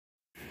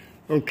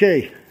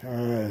Okay,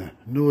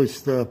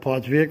 newest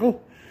parts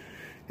vehicle.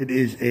 It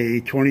is a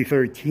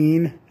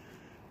 2013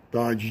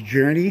 Dodge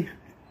Journey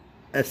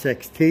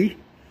SXT.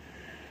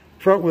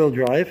 Front wheel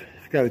drive.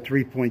 It's got a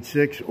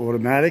 3.6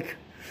 automatic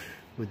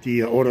with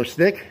the auto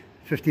stick.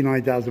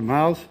 59,000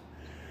 miles.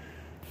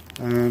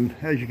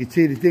 As you can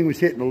see, the thing was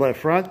hitting the left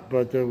front,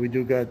 but we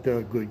do got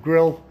good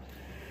grill.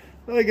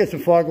 I got some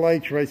fog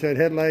lights, right side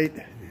headlight.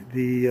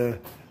 The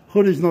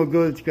hood is no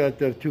good. It's got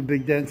two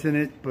big dents in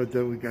it, but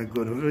we got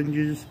good hood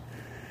hinges.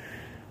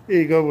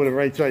 Here you go with a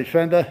right side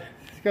fender.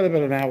 It's got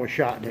about an hour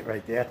shot in it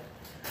right there.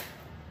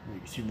 You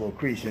can see a little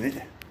crease in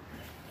it.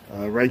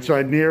 Right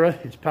side mirror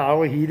is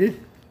power heated.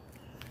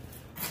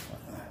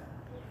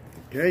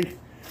 Okay,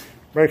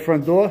 right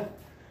front door.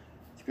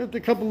 It's got a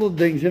couple little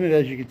dings in it,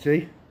 as you can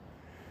see.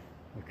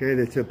 Okay,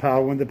 that's a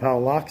power window, power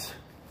locks.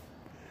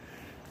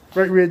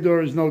 Right rear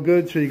door is no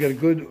good, so you got a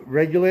good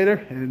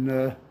regulator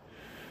and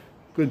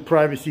good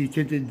privacy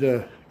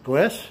tinted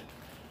glass.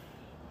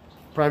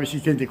 Privacy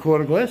tinted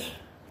quarter glass.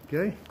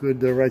 Okay,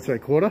 good right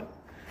side quarter.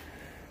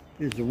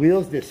 Here's the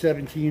wheels. They're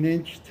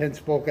 17-inch,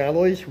 10-spoke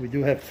alloys. We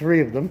do have 3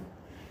 of them.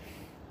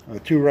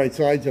 2 right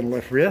sides and a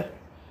left rear.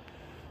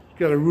 It's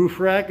got a roof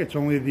rack. It's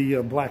only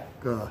the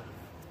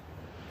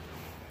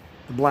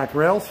black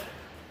rails.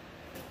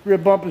 Rear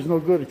bumper's no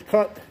good. It's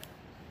cut.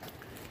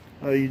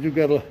 You do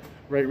got a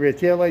right rear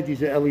tail light.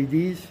 These are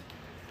LEDs.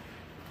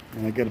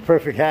 And I got a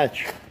perfect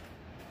hatch.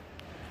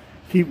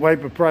 Heat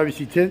wiper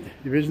privacy tint.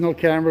 There is no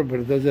camera, but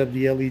it does have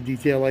the LED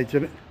tail lights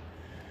in it.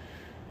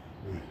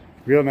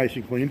 Real nice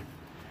and clean.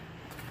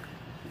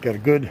 Got a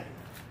good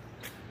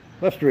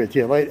left rear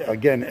tail light,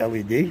 again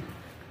LED.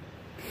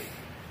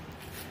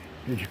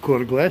 Here's your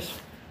quarter glass,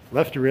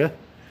 left to rear,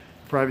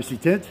 privacy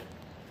tint.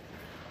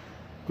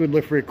 Good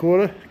left rear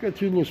quarter. Got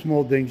 2 little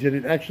small dings in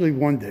it. Actually,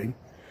 1 ding.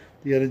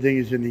 The other ding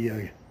is in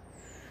the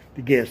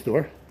gas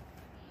door.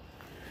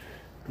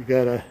 You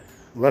got a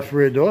left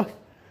rear door,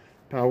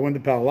 power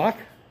window, power lock.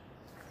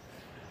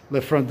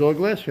 Left front door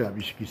glass.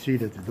 Obviously, you can see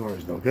that the door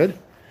is no good.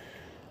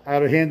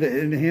 Outer handle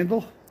in the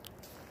handle.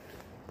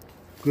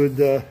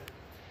 Good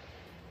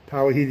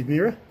power heated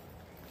mirror.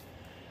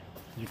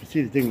 As you can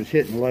see, the thing was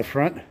hitting the left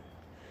front.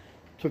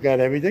 Took out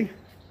everything,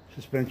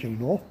 suspension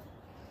and all.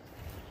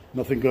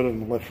 Nothing good on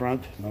the left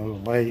front. No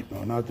light,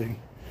 no nothing.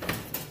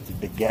 There's a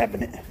big gap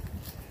in it.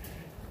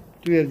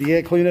 Do we have the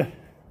air cleaner,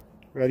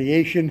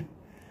 radiation,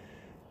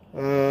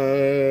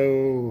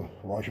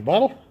 washer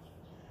bottle.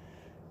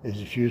 There's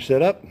your fuse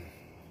setup.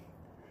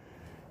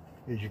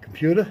 Here's your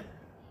computer.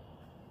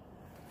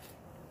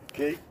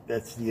 Okay,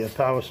 that's the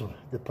power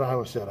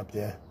setup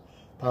there.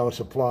 Power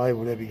supply,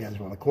 whatever you guys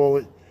want to call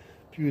it.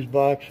 Fuse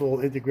box, all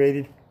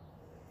integrated.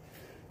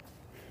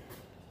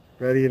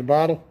 Radiator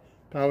bottle,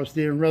 power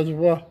steering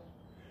reservoir.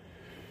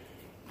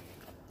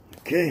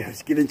 Okay,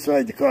 let's get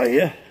inside the car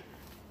here.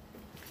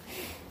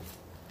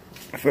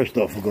 First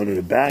off, we'll go to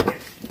the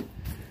back.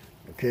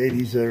 Okay,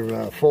 these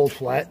are fold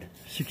flat,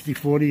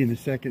 60/40 in the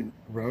second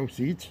row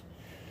seats.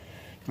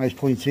 Nice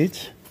clean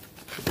seats.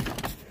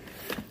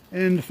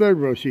 And the third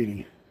row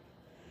seating.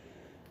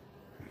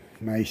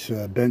 Nice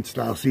bench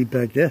style seat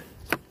back there.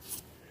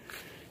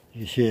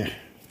 You see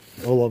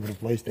all over the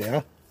place they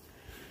are.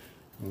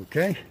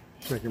 Okay,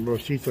 second row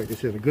seats, like I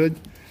said, are good.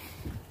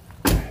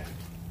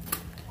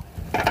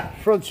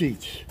 Front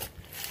seats.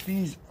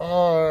 These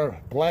are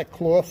black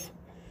cloth.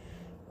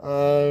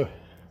 Front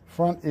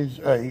is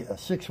a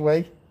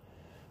 6-way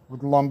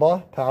with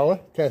lumbar, power,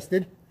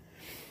 tested.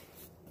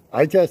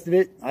 I tested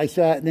it, I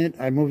sat in it,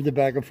 I moved it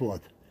back and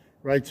forth.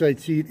 Right side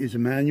seat is a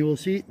manual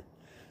seat.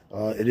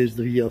 It is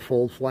the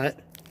fold flat.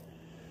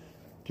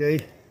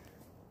 Okay,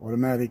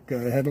 automatic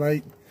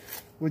headlight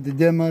with the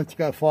dimmer. It's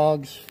got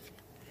fogs.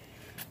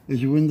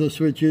 There's your window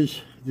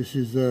switches. This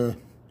is the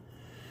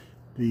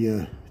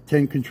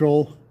 10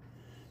 control,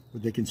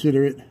 what they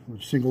consider it,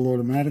 with single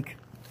automatic.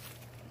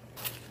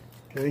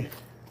 Okay,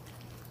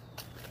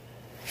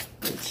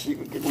 let's see if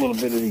we get a little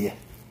bit of the.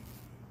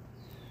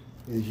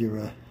 There's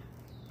your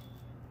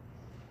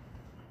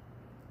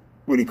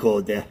what do you call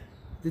it there?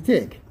 The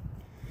tag.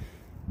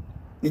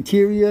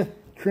 Interior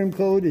trim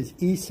code is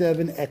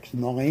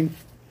E7X9.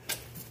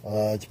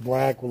 It's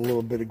black with a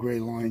little bit of gray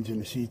lines in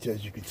the seats,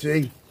 as you can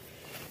see.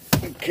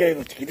 Okay,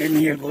 let's get in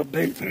here a little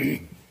bit.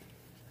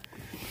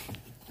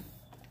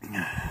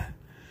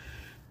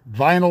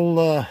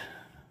 Vinyl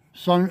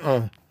sun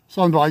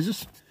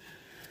visors.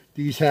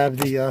 These have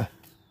the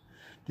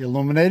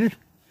illuminated.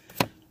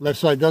 Left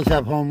side does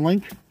have home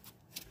link,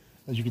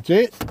 as you can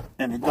see it,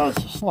 and it does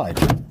slide.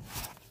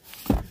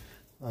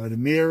 The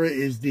mirror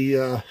is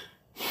the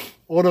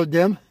auto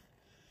dim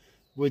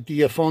with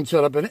the phone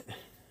setup in it.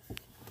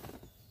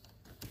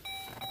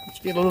 Let's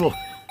get a little.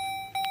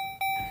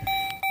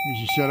 Here's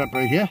your setup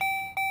right here.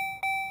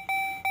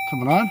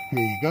 Coming on. Here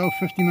you go.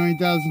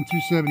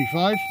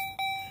 59,275.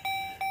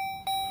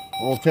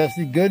 All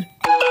tested. Good.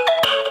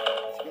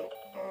 Let's go.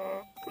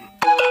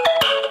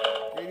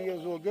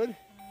 Radio's all good.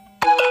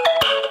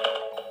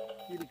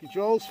 Heater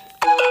controls.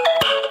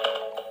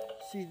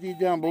 CD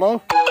down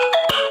below.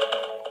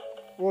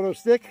 Auto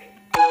stick.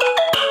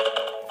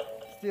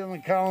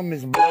 steering column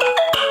is black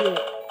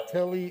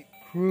Tele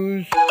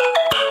Cruise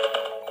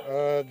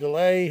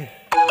delay.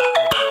 It's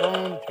got the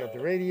phone, it's got the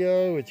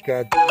radio, it's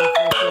got the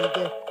info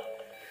center,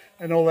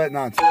 and all that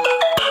nonsense.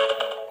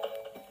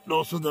 It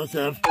also does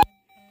have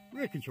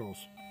rear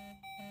controls.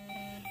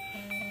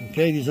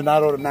 Okay, these are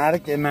not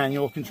automatic, they're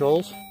manual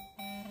controls.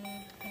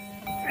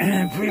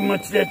 And pretty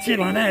much that's it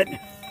on that.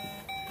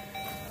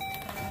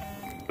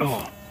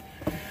 Oh.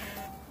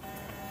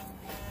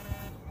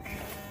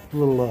 A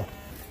little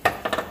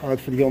hard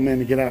for the old man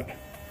to get out.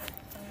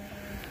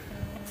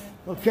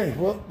 Okay,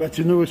 well, that's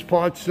the newest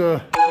parts.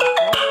 Okay,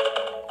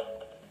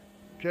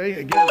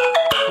 again,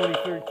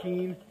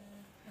 2013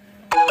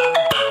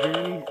 Dodge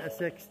Journey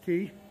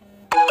SXT.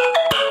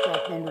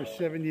 Stock number is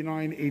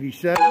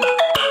 7987.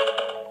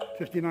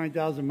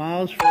 59,000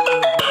 miles. Front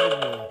wheel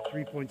drive,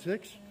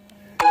 3.6.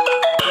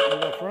 In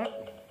the front.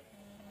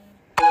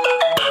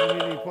 If you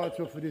need any parts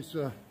for this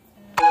gem,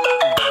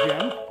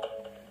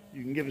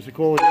 you can give us a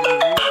call at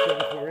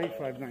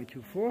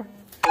 888-748-5924.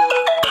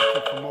 That's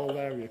it from old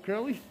area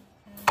Curly.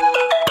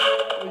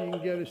 Or you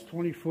can get us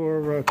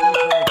 25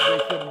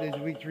 days, 7 days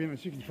a week,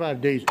 365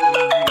 days a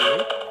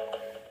year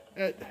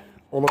at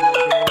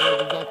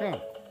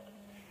allamericanautoworkers.com.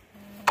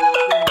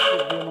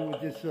 We're dealing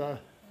with this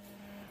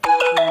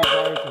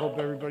coronavirus. I hope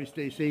everybody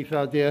stays safe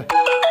out there.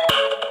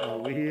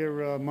 We're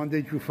here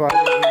Monday through Friday,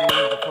 8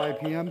 a.m. to 5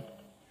 p.m.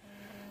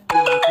 Give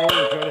us a call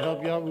and try to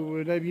help you out with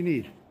whatever you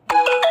need.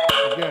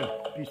 Again,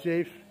 be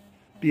safe,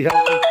 be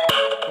healthy,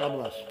 God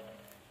bless.